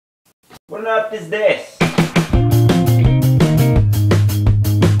What on earth is this?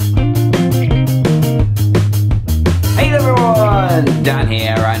 Hey everyone, Dan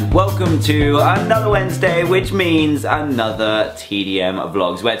here and welcome to another Wednesday, which means another TDM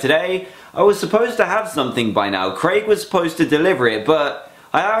vlogs, where today I was supposed to have something by now. Craig was supposed to deliver it, but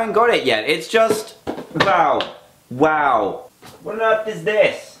I haven't got it yet. It's just, wow. What on earth is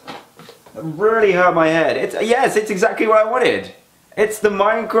this? It really hurt my head. Yes, it's exactly what I wanted. It's the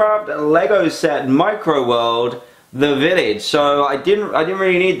Minecraft Lego set Micro World, The Village. So I didn't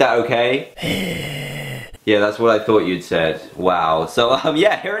really need that, okay? Yeah, that's what I thought you'd said. Wow. So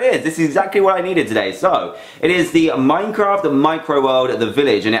yeah, here it is. This is exactly what I needed today. So it is the Minecraft Micro World, The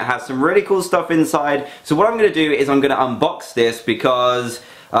Village, and it has some really cool stuff inside. So what I'm going to do is I'm going to unbox this because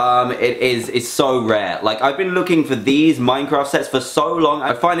it's so rare. Like, I've been looking for these Minecraft sets for so long.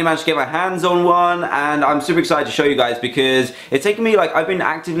 I finally managed to get my hands on one, and I'm super excited to show you guys because it's taken me, like, I've been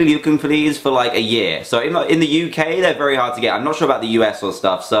actively looking for these for like a year. So in the UK, they're very hard to get. I'm not sure about the US or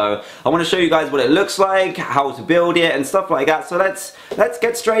stuff. So I want to show you guys what it looks like, how to build it, and stuff like that. So let's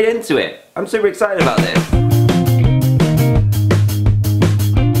get straight into it. I'm super excited about this.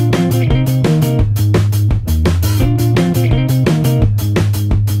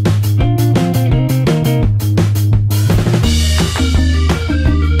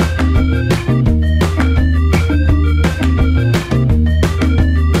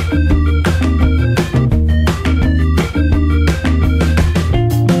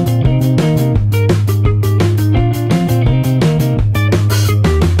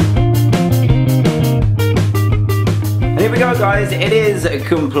 Guys, it is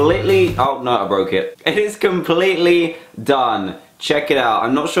completely, oh no, I broke it. It is completely done. Check it out.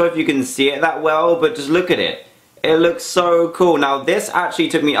 I'm not sure if you can see it that well, but just look at it. It looks so cool. Now, this actually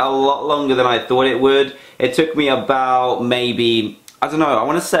took me a lot longer than I thought it would. It took me about maybe, I don't know, I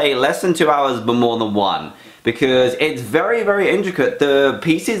want to say less than 2 hours, but more than one. Because it's very, very intricate. The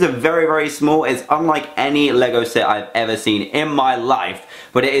pieces are very, very small. It's unlike any Lego set I've ever seen in my life.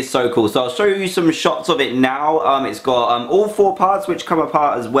 But it is so cool. So I'll show you some shots of it now. It's got all 4 parts which come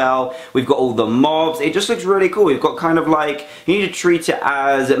apart as well. We've got all the mobs. It just looks really cool. We've got kind of like, you need to treat it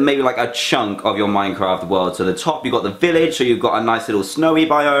as maybe like a chunk of your Minecraft world. So the top, you've got the village. So you've got a nice little snowy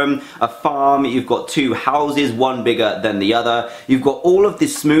biome, a farm. You've got 2 houses, one bigger than the other. You've got all of the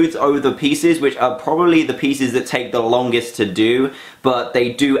smooth over pieces, which are probably the pieces that take the longest to do, but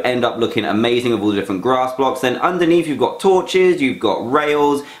they do end up looking amazing with all the different grass blocks. Then underneath you've got torches, you've got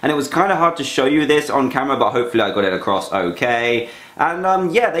rails, and it was kind of hard to show you this on camera, but hopefully I got it across okay.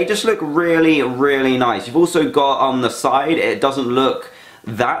 And yeah, they just look really, really nice. You've also got on the side, it doesn't look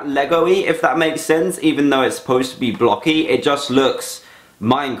that Lego-y, if that makes sense, even though it's supposed to be blocky. It just looks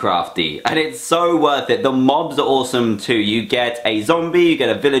Minecrafty, and it's so worth it. The mobs are awesome too. You get a zombie, you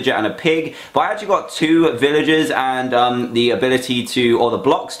get a villager and a pig, but I actually got 2 villagers and the ability to, or the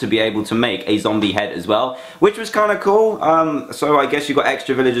blocks to be able to make a zombie head as well, which was kind of cool. So I guess you got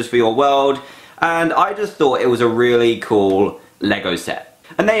extra villagers for your world, and I just thought it was a really cool Lego set.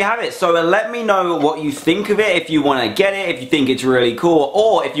 And there you have it. So let me know what you think of it, if you want to get it, if you think it's really cool,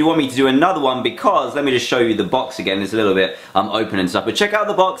 or if you want me to do another one, because let me just show you the box again. It's a little bit open and stuff, but check out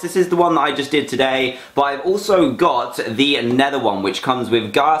the box. This is the one that I just did today, but I've also got the nether one, which comes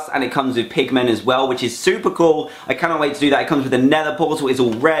with ghast, and it comes with pigmen as well, which is super cool. I cannot wait to do that. It comes with a nether portal. It's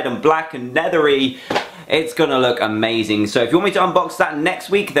all red and black and nethery. It's gonna look amazing. So if you want me to unbox that next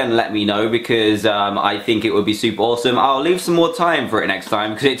week, then let me know, because I think it would be super awesome. I'll leave some more time for it next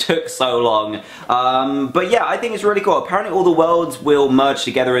time because it took so long. But yeah, I think it's really cool. Apparently all the worlds will merge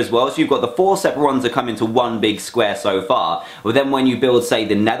together as well. So you've got the 4 separate ones that come into one big square so far. But then when you build, say,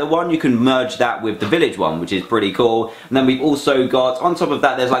 the nether one, you can merge that with the village one, which is pretty cool. And then we've also got, on top of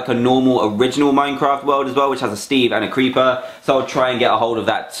that, there's like a normal original Minecraft world as well, which has a Steve and a creeper. So I'll try and get a hold of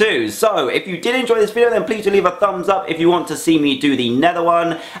that too. So if you did enjoy this video, then please do leave a thumbs up if you want to see me do the nether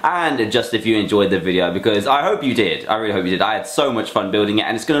one, and just if you enjoyed the video, because I hope you did. I really hope you did. I had so much fun building it,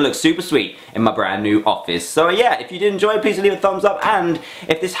 and it's going to look super sweet in my brand new office. So yeah, if you did enjoy it, please leave a thumbs up, and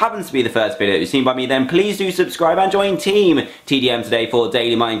if this happens to be the first video that you've seen by me, then please do subscribe and join Team TDM today for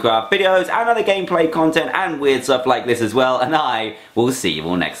daily Minecraft videos and other gameplay content and weird stuff like this as well, and I will see you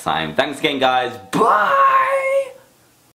all next time. Thanks again, guys. Bye!